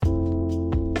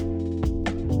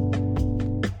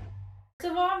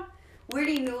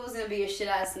be a shit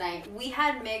ass night. We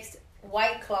had mixed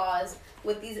White Claws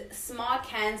with these small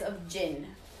cans of gin.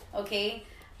 Okay?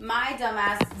 My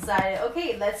dumbass decided,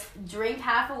 okay, let's drink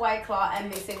half a White Claw and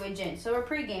mix it with gin. So we're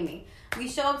pre-gaming. We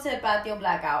show up to Patio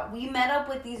Blackout. We met up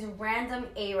with these random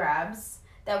Arabs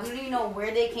that we don't even know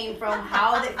where they came from,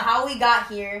 how we got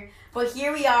here. But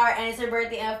here we are, and it's her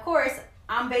birthday. And of course,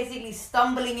 I'm basically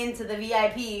stumbling into the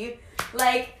VIP.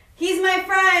 Like, he's my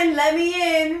friend, let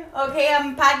me in. Okay,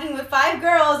 I'm packing with 5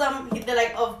 girls. They're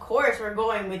like, of course we're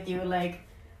going with you. Like,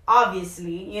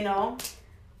 obviously, you know.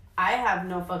 I have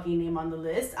no fucking name on the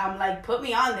list. I'm like, put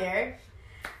me on there.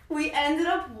 We ended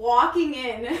up walking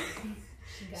in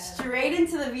straight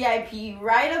into the VIP,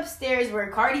 right upstairs where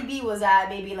Cardi B was at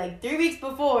maybe like 3 weeks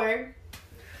before,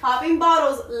 popping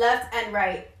bottles left and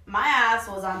right. My ass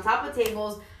was on top of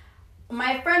tables.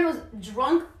 My friend was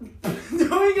drunk,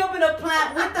 throwing up in a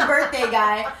plant with the birthday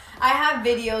guy. I have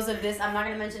videos of this. I'm not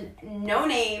going to mention no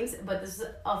names, but this is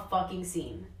a fucking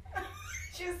scene.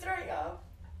 She was throwing up.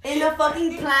 In the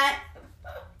fucking plant,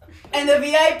 in the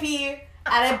VIP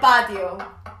at El Patio.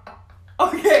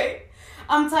 Okay?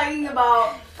 I'm talking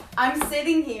about, I'm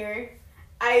sitting here.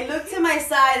 I look to my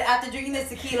side after drinking this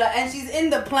tequila, and she's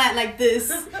in the plant like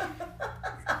this.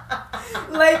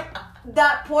 Like,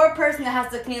 that poor person that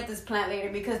has to clean up this plant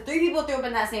later because 3 people threw up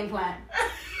in that same plant.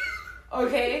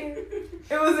 Okay?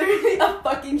 It was really a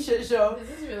fucking shit show.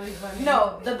 This is really funny.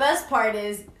 No, the best part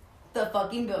is the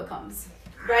fucking bill comes.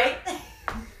 Right?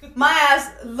 My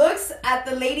ass looks at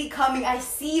the lady coming. I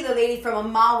see the lady from a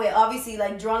mile away. Obviously,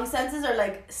 like, drunk senses are,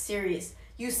 like, serious.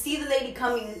 You see the lady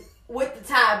coming with the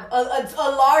tab, a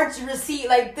large receipt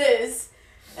like this.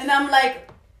 And I'm like,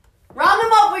 round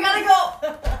them up, we gotta go.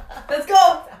 Let's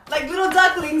go. Like little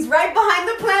ducklings right behind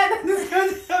the plant.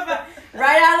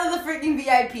 Right out of the freaking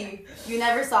VIP. You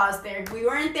never saw us there. We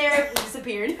weren't there. We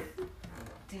disappeared.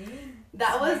 Dude,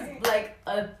 that was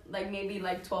like maybe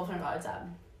like $1,200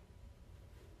 tab.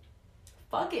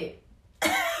 Fuck it.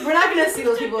 We're not gonna see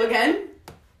those people again.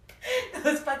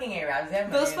 Those fucking Arabs. They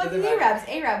have money. Those fucking Arabs.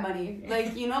 Arab money.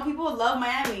 Like, you know, people love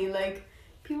Miami. Like,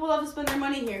 people love to spend their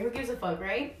money here. Who gives a fuck,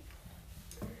 right?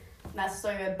 That's the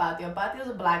story of Patio. Patio's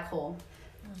a black hole.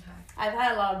 Okay. I've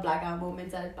had a lot of blackout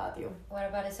moments at Patio. What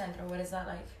about El Centro? What is that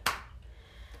like?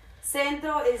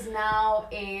 Centro is now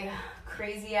a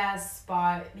crazy ass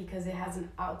spot because it has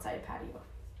an outside patio.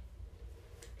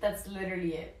 That's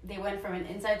literally it. They went from an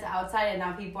inside to outside, and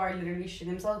now people are literally shitting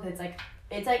themselves. It's like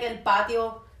El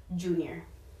Patio Junior.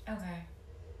 Okay.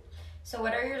 So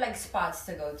what are your like spots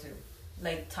to go to?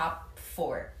 Like top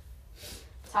 4.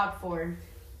 Top 4.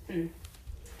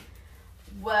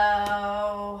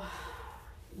 Well,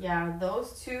 yeah,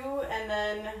 those 2, and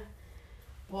then,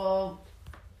 well,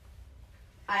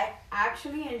 I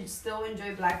actually still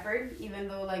enjoy Blackbird, even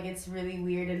though like it's really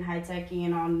weird and high techy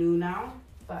and all new now.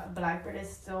 But Blackbird is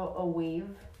still a wave.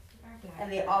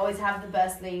 And they always have the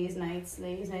best ladies' nights.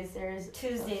 Ladies' nights there is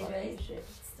Tuesdays, right? Shit.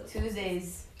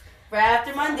 Tuesdays. Right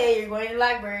after Monday, you're going to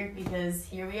Blackbird because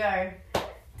here we are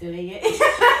doing it.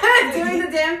 Doing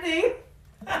the damn thing.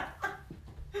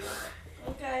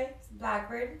 Okay.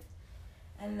 Blackbird.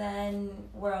 And then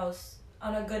where else?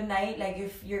 On a good night, like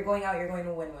if you're going out, you're going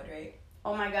to Wynwood, right?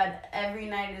 Oh my god, every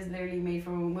night is literally made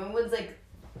for Wynwood's like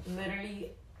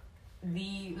literally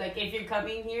like if you're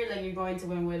coming here, like you're going to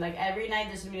Wynwood. Like every night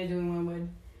there's something to do in Wynwood.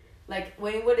 Like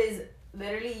Wynwood is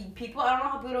literally people. I don't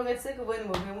know how people don't get sick of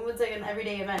Wynwood. Wynwood's like an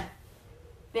everyday event.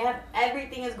 They have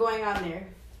everything is going on there.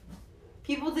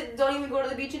 People don't even go to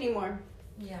the beach anymore.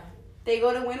 Yeah. They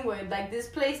go to Wynwood. Like this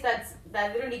place that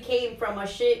literally came from a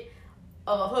shit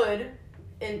of a hood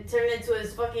and turned into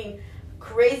this fucking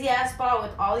crazy ass spot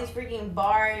with all these freaking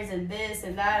bars and this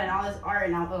and that and all this art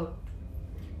and all.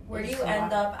 Where do you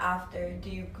end up after? Do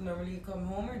you normally come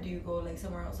home or do you go like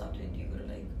somewhere else after? Do you go to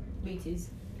like BT's?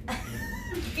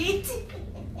 BT?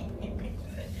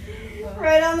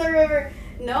 Right on the river.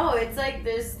 No, it's like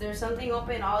there's something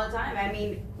open all the time. I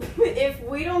mean, if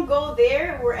we don't go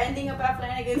there, we're ending up at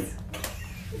Flanagan's.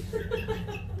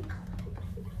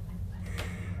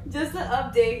 Just an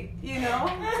update, you know?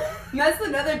 That's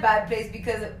another bad place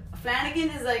because Flanagan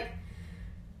is like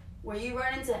where you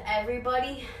run into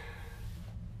everybody.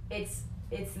 It's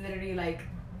literally like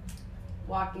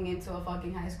walking into a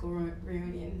fucking high school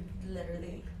reunion.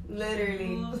 Literally.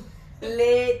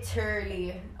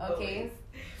 Okay?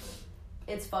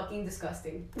 It's fucking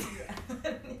disgusting.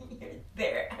 You're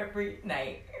there every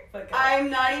night. I'm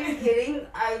not even kidding.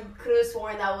 I could have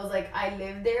sworn that was like I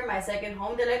lived there, my second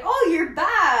home. They're like, oh, you're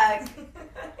back.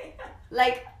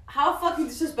 Like, how fucking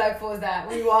disrespectful is that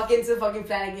when you walk into fucking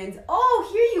Flanagan's? Oh,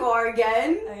 here you are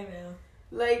again. I know.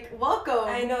 Like, welcome.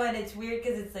 I know, and it's weird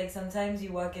because it's like sometimes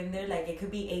you walk in there, like it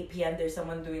could be 8 p.m. There's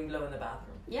someone doing blow in the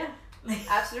bathroom. Yeah,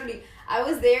 absolutely. I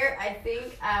was there, I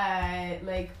think, at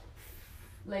like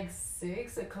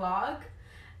 6 o'clock,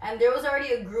 and there was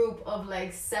already a group of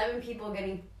like 7 people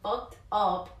getting fucked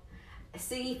up,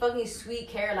 singing fucking Sweet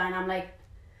Caroline. I'm like,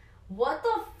 what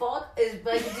the fuck is,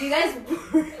 like, do you guys,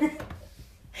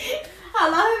 how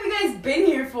long have you guys been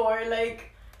here for?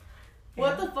 Like,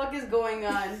 what the fuck is going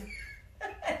on?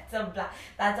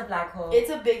 That's a black hole. It's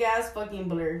a big ass fucking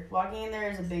blur. Walking in there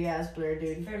is a big ass blur,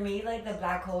 dude. For me, like, the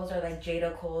black holes are like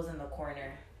Jada Coles in the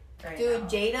corner. Right Dude, now.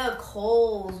 Jada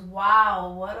Coles.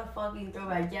 Wow, what a fucking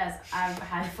throwback. Yes, I've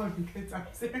had fucking good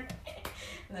times there.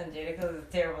 And then Jada Coles is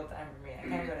a terrible time for me. I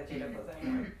can't go to Jada Coles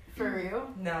anymore. For real?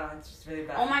 No, it's just really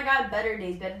bad. Oh my god, Better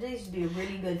Days. Better Days used to be a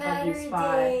really good Better fucking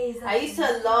spot. Days, I used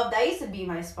to love, that used to be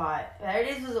my spot. Better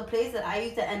Days was a place that I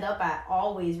used to end up at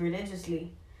always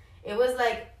religiously. It was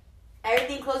like,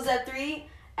 everything closes at 3,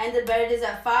 end of Better Days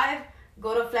at 5,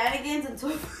 go to Flanagan's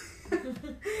until...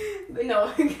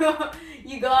 No,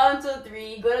 you go out until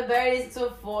 3, go to Better Days until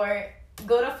 4,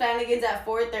 go to Flanagan's at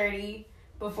 4:30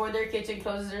 before their kitchen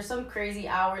closes, or some crazy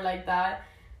hour like that.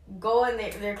 Go and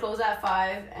they're closed at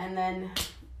 5, and then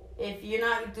if you're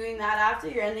not doing that after,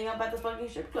 you're ending up at the fucking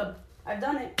strip club. I've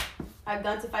done it. I've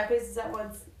gone to 5 places at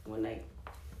once, one night.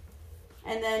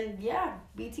 And then, yeah,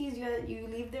 BT's, you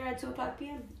leave there at 2 o'clock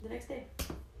p.m. the next day.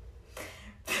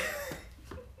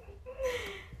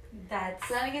 That's...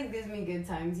 Flanagan's gives me good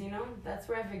times, you know? That's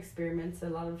where I've experienced a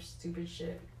lot of stupid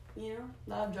shit. You know? A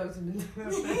lot of drugs have been done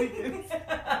at Flanagan's.